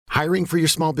Hiring for your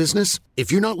small business?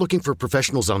 If you're not looking for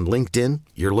professionals on LinkedIn,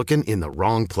 you're looking in the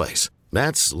wrong place.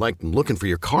 That's like looking for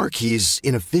your car keys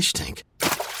in a fish tank.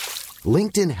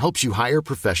 LinkedIn helps you hire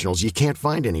professionals you can't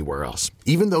find anywhere else,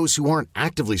 even those who aren't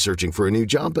actively searching for a new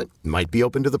job but might be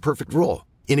open to the perfect role.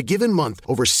 In a given month,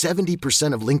 over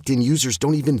 70% of LinkedIn users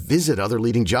don't even visit other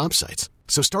leading job sites.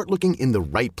 So start looking in the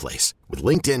right place. With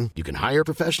LinkedIn, you can hire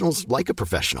professionals like a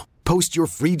professional. Post your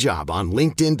free job on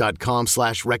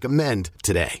linkedin.com/recommend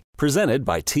today. Presented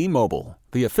by T-Mobile,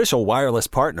 the official wireless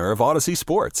partner of Odyssey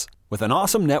Sports. With an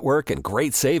awesome network and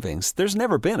great savings, there's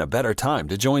never been a better time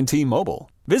to join T-Mobile.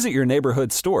 Visit your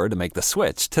neighborhood store to make the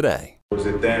switch today. Was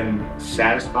it then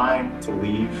satisfying to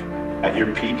leave at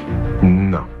your peak?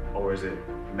 No. Or is it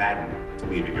maddening to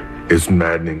leave at your peak? It's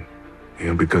maddening,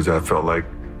 because I felt like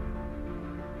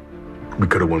we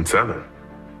could have won 7.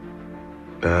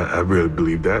 I really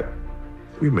believe that.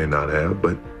 We may not have,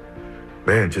 but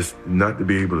man, just not to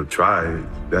be able to try,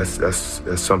 that's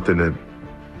something that,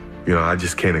 I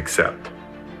just can't accept.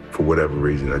 For whatever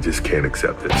reason, I just can't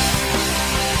accept it.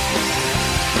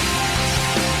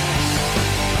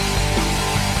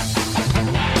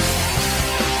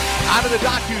 Out of the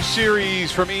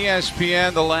docu-series from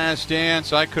ESPN, The Last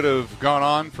Dance, I could have gone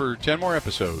on for 10 more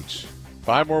episodes.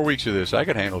 5 more weeks of this. I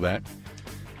could handle that.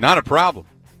 Not a problem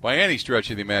by any stretch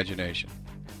of the imagination.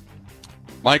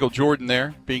 Michael Jordan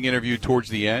there being interviewed towards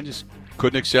the end. Just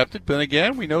couldn't accept it. But then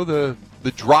again, we know the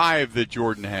drive that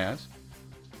Jordan has.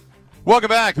 Welcome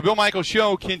back. The Bill Michaels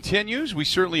Show continues. We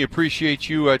certainly appreciate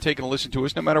you taking a listen to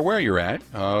us no matter where you're at,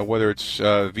 whether it's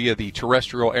via the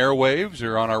terrestrial airwaves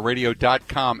or on our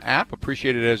radio.com app.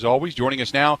 Appreciate it as always. Joining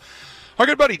us now, our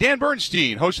good buddy Dan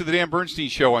Bernstein, host of the Dan Bernstein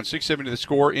Show on 670 The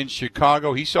Score in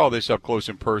Chicago. He saw this up close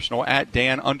and personal at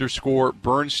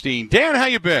Dan_Bernstein. Dan, how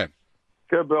you been?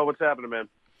 Good, Bill. What's happening, man?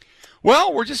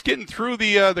 Well, we're just getting through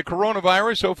the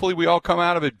coronavirus. Hopefully we all come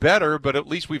out of it better, but at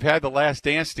least we've had The Last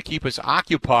Dance to keep us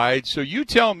occupied. So you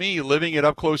tell me, living it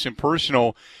up close and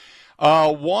personal,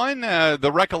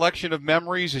 the recollection of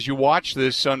memories as you watch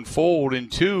this unfold,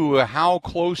 and 2, how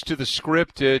close to the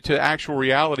script to actual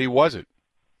reality was it?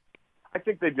 I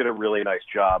think they did a really nice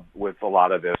job with a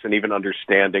lot of this, and even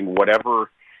understanding whatever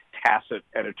tacit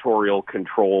editorial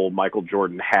control Michael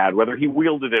Jordan had, whether he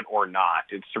wielded it or not.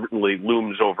 It certainly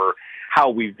looms over how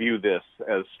we view this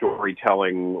as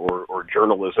storytelling or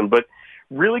journalism. But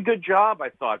really good job, I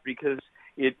thought, because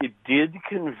it did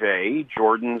convey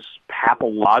Jordan's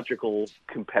pathological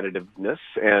competitiveness,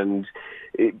 and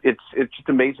it's just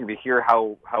amazing to hear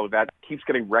how that keeps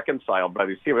getting reconciled by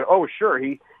these teams. Oh, sure,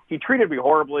 he treated me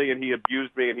horribly and he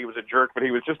abused me and he was a jerk, but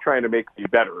he was just trying to make me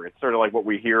better. It's sort of like what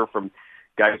we hear from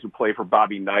guys who play for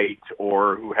Bobby Knight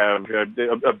or who have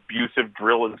abusive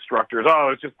drill instructors.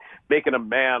 Oh, it's just making a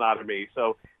man out of me.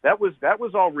 So that was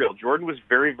all real. Jordan was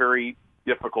very, very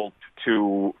difficult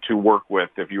to work with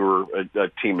if you were a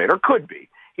teammate, or could be.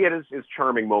 He had his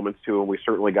charming moments too, and we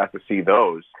certainly got to see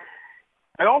those.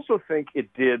 I also think they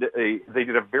did a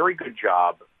very good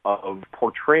job of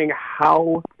portraying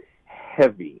how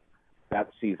heavy that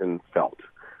season felt.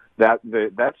 That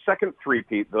second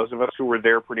three-peat, those of us who were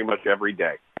there pretty much every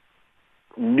day,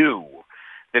 knew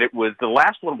that the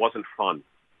last one wasn't fun.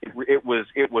 It was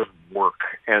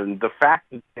work. And the fact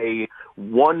that they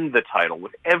won the title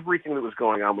with everything that was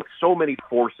going on, with so many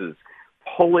forces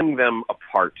pulling them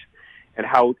apart, and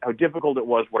how difficult it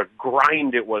was, what a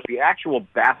grind it was. The actual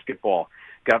basketball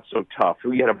got so tough.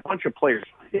 We had a bunch of players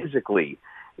physically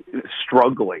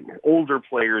struggling, older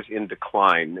players in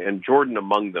decline, and Jordan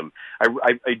among them.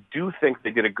 I do think they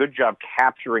did a good job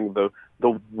capturing the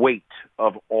weight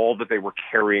of all that they were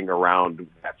carrying around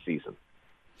that season.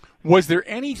 Was there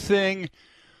anything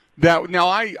that, now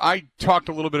I talked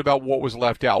a little bit about what was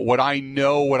left out, what I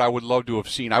would love to have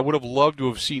seen. I would have loved to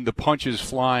have seen the punches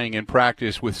flying in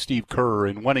practice with Steve Kerr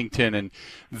and Wennington and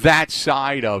that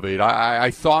side of it.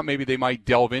 I thought maybe they might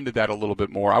delve into that a little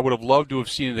bit more. I would have loved to have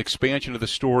seen an expansion of the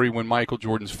story when Michael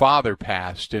Jordan's father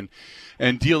passed and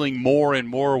dealing more and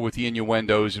more with the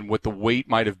innuendos and what the weight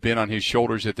might have been on his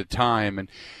shoulders at the time. And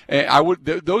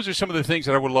those are some of the things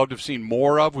that I would love to have seen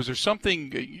more of. Was there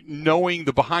something, knowing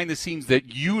the behind the scenes that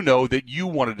that you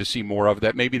wanted to see more of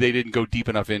that maybe they didn't go deep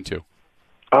enough into?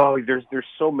 Oh, there's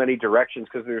so many directions,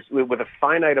 because with a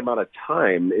finite amount of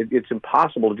time, it's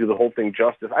impossible to do the whole thing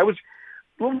justice. I was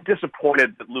a little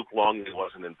disappointed that Luke Longley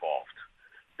wasn't involved,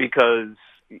 because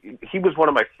he was one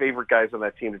of my favorite guys on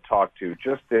that team to talk to.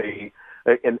 Just an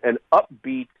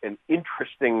upbeat and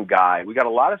interesting guy. We got a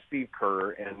lot of Steve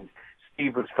Kerr, and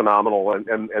Steve was phenomenal,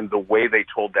 and the way they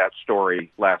told that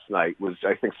story last night was,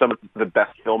 I think, some of the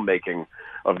best filmmaking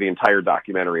of the entire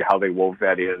documentary. How they wove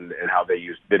that in and how they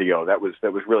used video. That was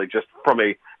really just from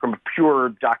a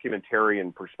pure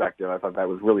documentarian perspective. I thought that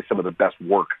was really some of the best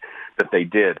work that they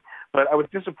did. But I was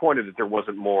disappointed that there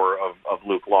wasn't more of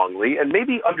Luke Longley, and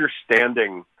maybe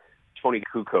understanding Tony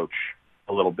Kukoc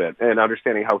a little bit and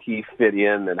understanding how he fit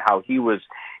in and how he was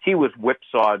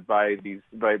whipsawed by these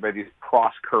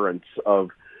cross currents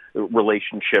of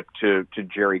relationship to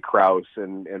Jerry Krause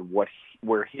and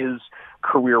where his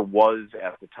career was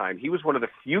at the time. He was one of the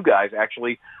few guys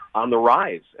actually on the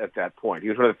rise at that point. He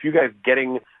was one of the few guys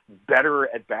getting better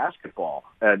at basketball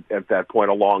at that point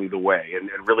along the way and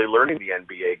really learning the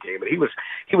NBA game. And he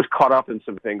was caught up in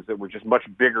some things that were just much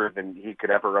bigger than he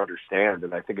could ever understand.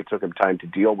 And I think it took him time to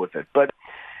deal with it. But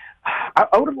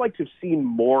I would have liked to have seen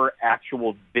more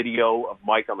actual video of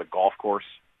Mike on the golf course.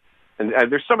 And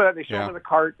there's some of that. They show him in the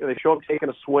cart, and they show him taking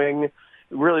a swing.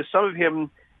 Really, some of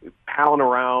him palling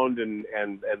around and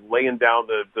laying down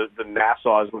the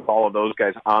Nassaus with all of those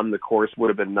guys on the course would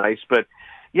have been nice. But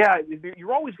yeah,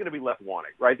 you're always going to be left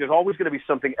wanting, right? There's always going to be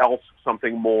something else,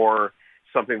 something more,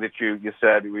 something that you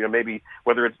said, maybe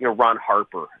whether it's, Ron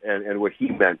Harper and what he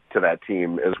meant to that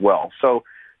team as well. So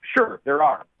sure, there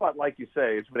are. But like you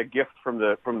say, it's been a gift from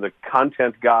the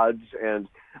content gods, and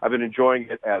I've been enjoying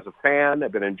it as a fan.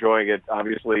 I've been enjoying it,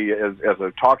 obviously, as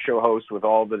a talk show host with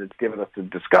all that it's given us to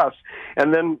discuss,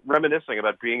 and then reminiscing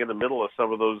about being in the middle of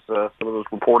some of those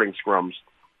reporting scrums.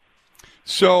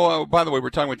 So, by the way,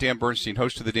 we're talking with Dan Bernstein,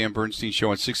 host of the Dan Bernstein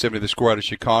Show on 670 The Score out of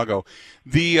Chicago.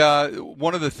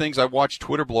 One of the things I watched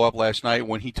Twitter blow up last night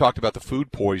when he talked about the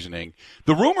food poisoning,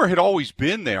 the rumor had always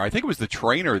been there. I think it was the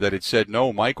trainer that had said,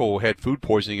 no, Michael had food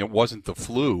poisoning, it wasn't the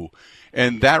flu.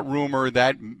 And that rumor,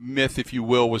 that myth, if you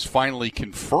will, was finally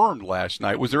confirmed last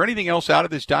night. Was there anything else out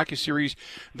of this docuseries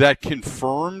that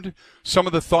confirmed some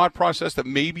of the thought process that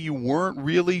maybe you weren't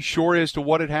really sure as to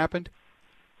what had happened?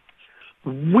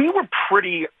 We were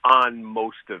pretty on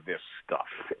most of this stuff,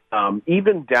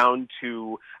 even down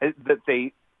to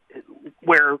that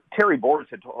where Terry Boers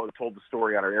had told the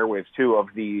story on our airwaves too of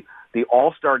the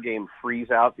All-Star Game freeze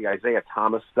out, the Isaiah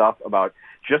Thomas stuff about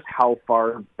just how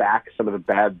far back some of the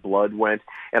bad blood went.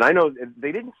 And I know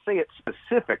they didn't say it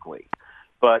specifically,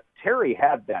 but Terry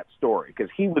had that story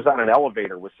because he was on an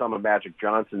elevator with some of Magic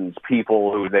Johnson's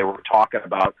people who they were talking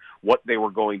about what they were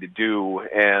going to do,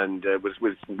 and was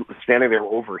standing there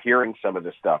overhearing some of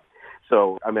this stuff.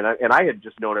 So, I mean, I had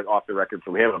just known it off the record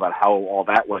from him about how all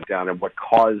that went down and what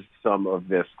caused some of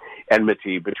this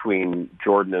enmity between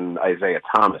Jordan and Isaiah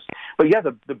Thomas. But yeah,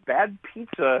 the bad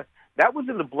pizza, that was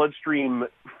in the bloodstream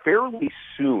fairly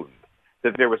soon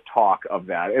that there was talk of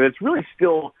that. And it's really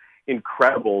still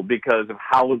incredible because of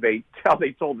how they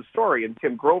told the story. And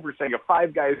Tim Grover saying, if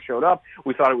 5 guys showed up,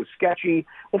 we thought it was sketchy.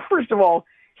 Well, first of all,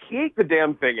 he ate the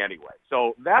damn thing anyway,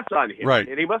 so that's on him. Right.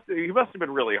 And he must have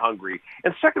been really hungry.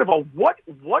 And second of all, what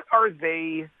are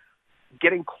they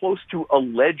getting close to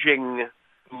alleging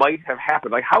might have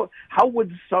happened? Like how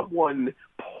would someone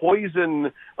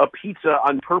poison a pizza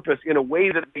on purpose in a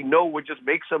way that they know would just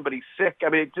make somebody sick? I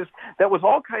mean, that was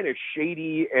all kind of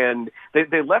shady, and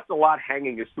they left a lot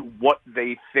hanging as to what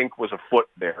they think was afoot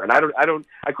there. And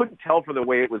I couldn't tell from the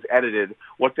way it was edited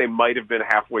what they might have been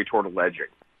halfway toward alleging.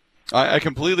 I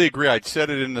completely agree. I'd said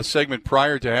it in the segment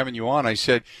prior to having you on. I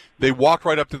said they walked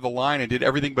right up to the line and did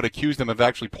everything but accuse them of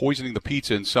actually poisoning the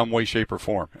pizza in some way, shape, or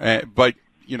form. But,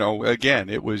 again,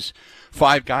 it was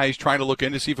 5 guys trying to look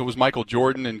in to see if it was Michael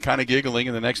Jordan and kind of giggling,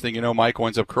 and the next thing you know, Michael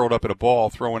ends up curled up at a ball,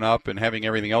 throwing up and having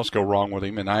everything else go wrong with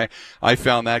him, and I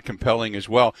found that compelling as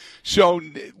well. So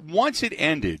once it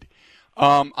ended,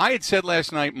 I had said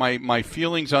last night my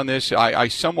feelings on this, I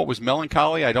somewhat was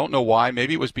melancholy. I don't know why.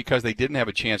 Maybe it was because they didn't have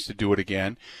a chance to do it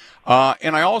again.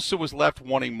 And I also was left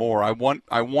wanting more. I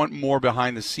want more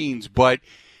behind the scenes. But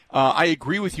I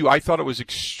agree with you. I thought it was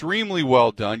extremely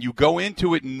well done. You go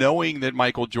into it knowing that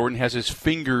Michael Jordan has his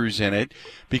fingers in it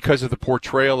because of the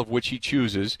portrayal of which he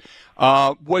chooses.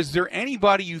 Was there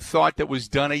anybody you thought that was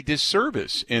done a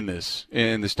disservice in this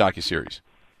docuseries?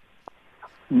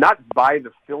 Not by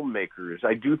the filmmakers.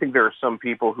 I do think there are some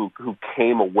people who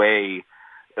came away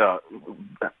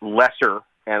lesser,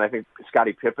 and I think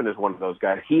Scottie Pippen is one of those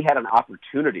guys. He had an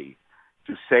opportunity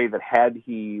to say that had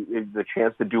he the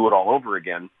chance to do it all over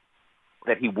again,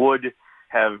 that he would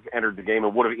have entered the game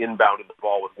and would have inbounded the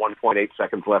ball with 1.8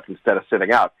 seconds left instead of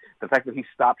sitting out. The fact that he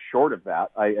stopped short of that,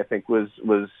 I think, was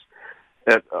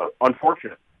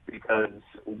unfortunate, because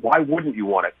why wouldn't you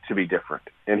want it to be different?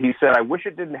 And he said, I wish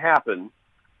it didn't happen,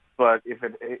 but if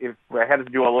I had to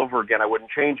do all over again, I wouldn't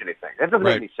change anything. That doesn't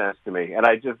make any sense to me, and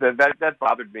I just that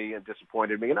bothered me and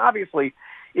disappointed me. And obviously,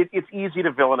 it's easy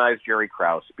to villainize Jerry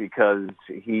Krause because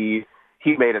he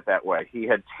made it that way. He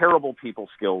had terrible people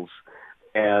skills,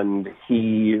 and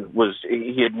he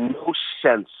had no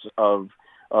sense of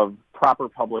proper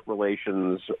public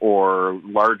relations or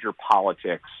larger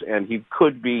politics, and he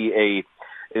could be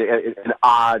an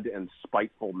odd and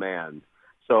spiteful man.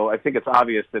 So I think it's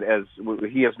obvious that as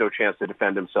he has no chance to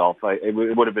defend himself, it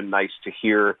would have been nice to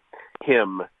hear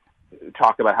him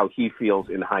talk about how he feels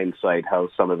in hindsight, how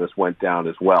some of this went down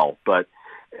as well. But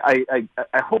I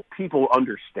hope people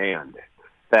understand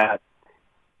that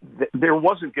there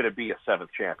wasn't going to be a seventh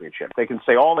championship. They can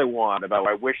say all they want about,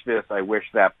 I wish this, I wish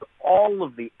that, but all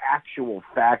of the actual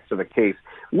facts of the case,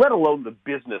 let alone the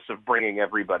business of bringing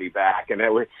everybody back. And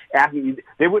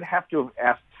they would have to have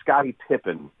asked Scottie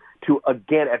Pippen to,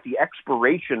 again, at the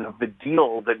expiration of the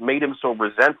deal that made him so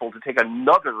resentful, to take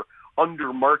another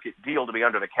under-market deal to be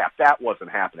under the cap. That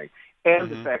wasn't happening. And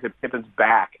the fact that Pippen's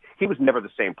back, he was never the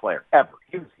same player, ever.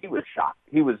 He was shot.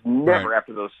 He was never,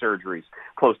 after those surgeries,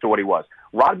 close to what he was.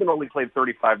 Rodman only played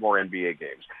 35 more NBA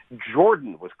games.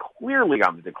 Jordan was clearly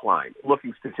on the decline,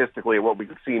 looking statistically at what we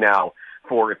can see now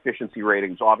for efficiency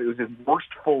ratings. It was his worst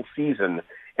full season,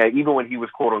 even when he was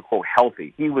quote-unquote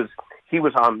healthy. He was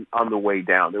on the way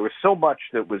down. There was so much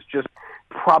that was just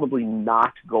probably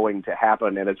not going to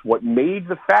happen, and it's what made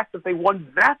the fact that they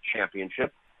won that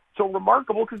championship so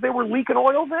remarkable, because they were leaking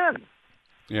oil then.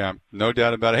 Yeah, no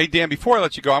doubt about it. Hey, Dan, before I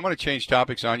let you go, I'm going to change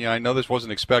topics on you. I know this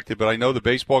wasn't expected, but I know the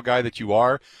baseball guy that you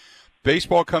are.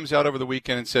 Baseball comes out over the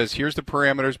weekend and says, here's the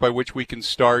parameters by which we can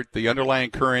start. The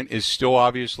underlying current is still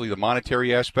obviously the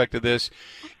monetary aspect of this.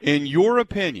 In your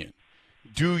opinion,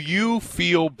 do you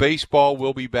feel baseball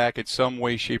will be back in some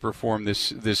way, shape, or form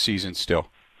this season still?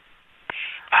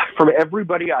 From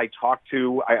everybody I talk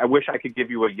to, I wish I could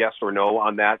give you a yes or no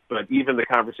on that, but even the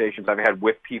conversations I've had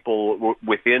with people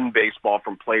within baseball,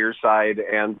 from players' side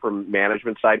and from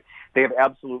management side, they have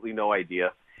absolutely no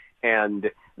idea. And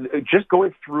just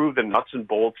going through the nuts and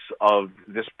bolts of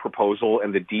this proposal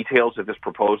and the details of this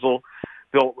proposal,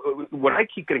 Bill, what I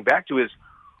keep getting back to is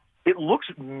it looks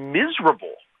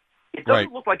miserable. It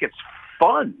doesn't look like it's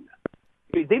fun.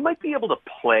 They might be able to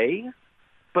play,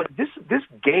 but this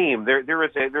game, there's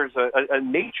a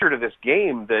nature to this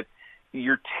game that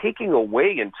you're taking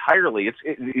away entirely.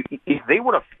 If they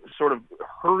want to sort of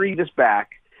hurry this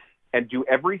back and do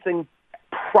everything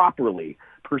properly,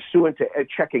 pursuant to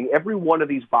checking every one of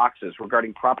these boxes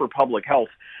regarding proper public health,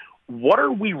 what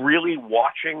are we really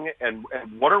watching, and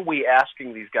what are we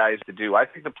asking these guys to do? I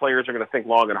think the players are going to think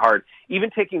long and hard, even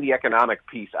taking the economic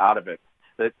piece out of it,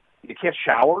 that you can't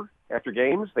shower after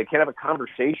games. They can't have a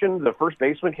conversation. The first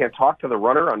baseman can't talk to the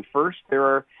runner on first.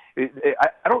 I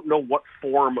don't know what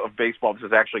form of baseball this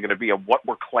is actually going to be, and what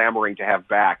we're clamoring to have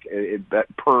back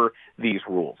per these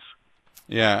rules.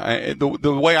 Yeah,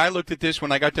 the way I looked at this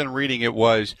when I got done reading it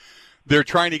was they're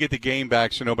trying to get the game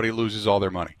back so nobody loses all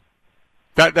their money.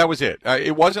 That was it.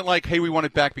 It wasn't like, hey, we want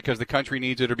it back because the country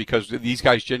needs it or because these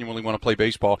guys genuinely want to play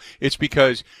baseball. It's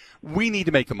because we need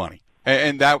to make the money.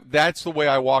 And that's the way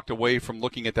I walked away from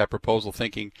looking at that proposal,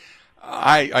 thinking,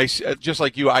 I just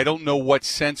like you, I don't know what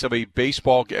sense of a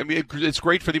baseball – I mean, it's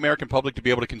great for the American public to be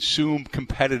able to consume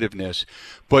competitiveness.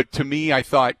 But to me, I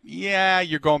thought, yeah,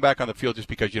 you're going back on the field just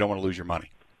because you don't want to lose your money.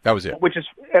 That was it.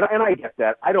 And I get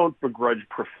that. I don't begrudge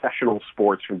professional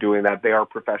sports from doing that. They are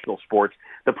professional sports.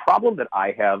 The problem that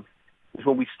I have is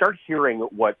when we start hearing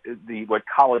what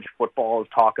college football is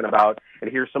talking about, and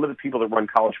hear some of the people that run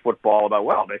college football about,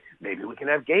 well, maybe we can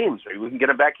have games, maybe we can get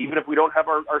them back even if we don't have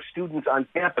our students on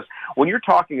campus. When you're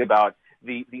talking about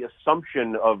the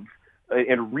assumption of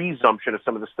and resumption of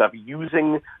some of the stuff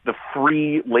using the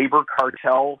free labor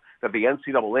cartel that the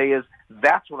NCAA is,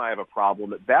 that's when I have a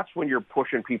problem. That's when you're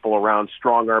pushing people around,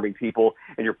 strong-arming people,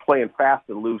 and you're playing fast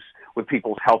and loose with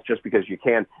people's health just because you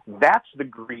can. That's the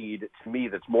greed, to me,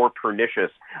 that's more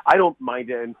pernicious. I don't mind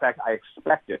it. In fact, I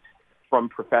expect it from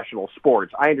professional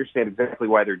sports. I understand exactly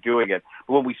why they're doing it.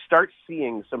 But when we start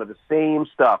seeing some of the same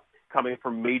stuff coming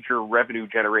from major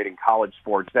revenue-generating college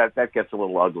sports, that gets a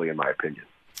little ugly, in my opinion.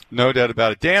 No doubt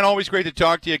about it. Dan, always great to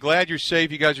talk to you. Glad you're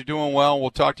safe. You guys are doing well. We'll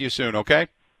talk to you soon, okay?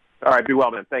 All right, be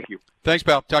well, man. Thank you. Thanks,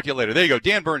 pal. Talk to you later. There you go.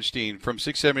 Dan Bernstein from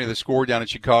 670 The Score down in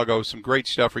Chicago. Some great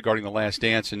stuff regarding The Last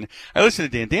Dance. And I listen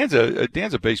to Dan. Dan's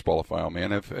a baseballophile,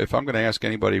 man. If I'm going to ask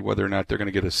anybody whether or not they're going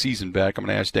to get a season back, I'm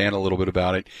going to ask Dan a little bit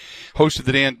about it. Host of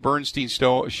the Dan Bernstein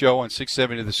show on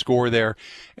 670 The Score there.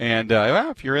 And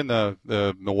if you're in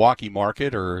the Milwaukee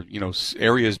market or,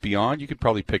 areas beyond, you could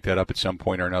probably pick that up at some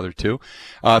point or another, too.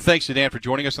 Thanks to Dan for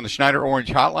joining us on the Schneider Orange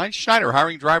Hotline. Schneider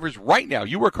hiring drivers right now.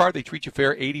 You work hard. They treat you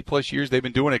fair. 80-plus years they've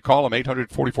been doing it. Call them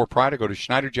 844-PRIDE or go to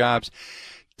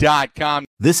SchneiderJobs.com.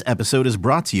 This episode is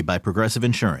brought to you by Progressive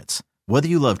Insurance. Whether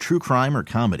you love true crime or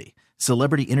comedy,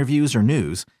 celebrity interviews or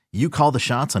news, you call the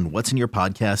shots on what's in your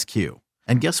podcast queue.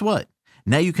 And guess what?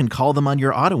 Now you can call them on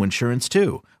your auto insurance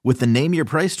too with the Name Your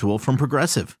Price tool from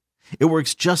Progressive. It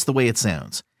works just the way it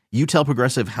sounds. You tell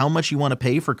Progressive how much you want to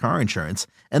pay for car insurance,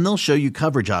 and they'll show you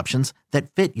coverage options that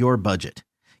fit your budget.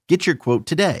 Get your quote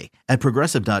today at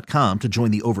Progressive.com to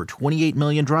join the over 28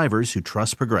 million drivers who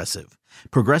trust Progressive.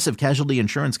 Progressive Casualty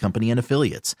Insurance Company and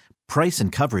Affiliates. Price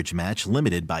and coverage match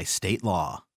limited by state law.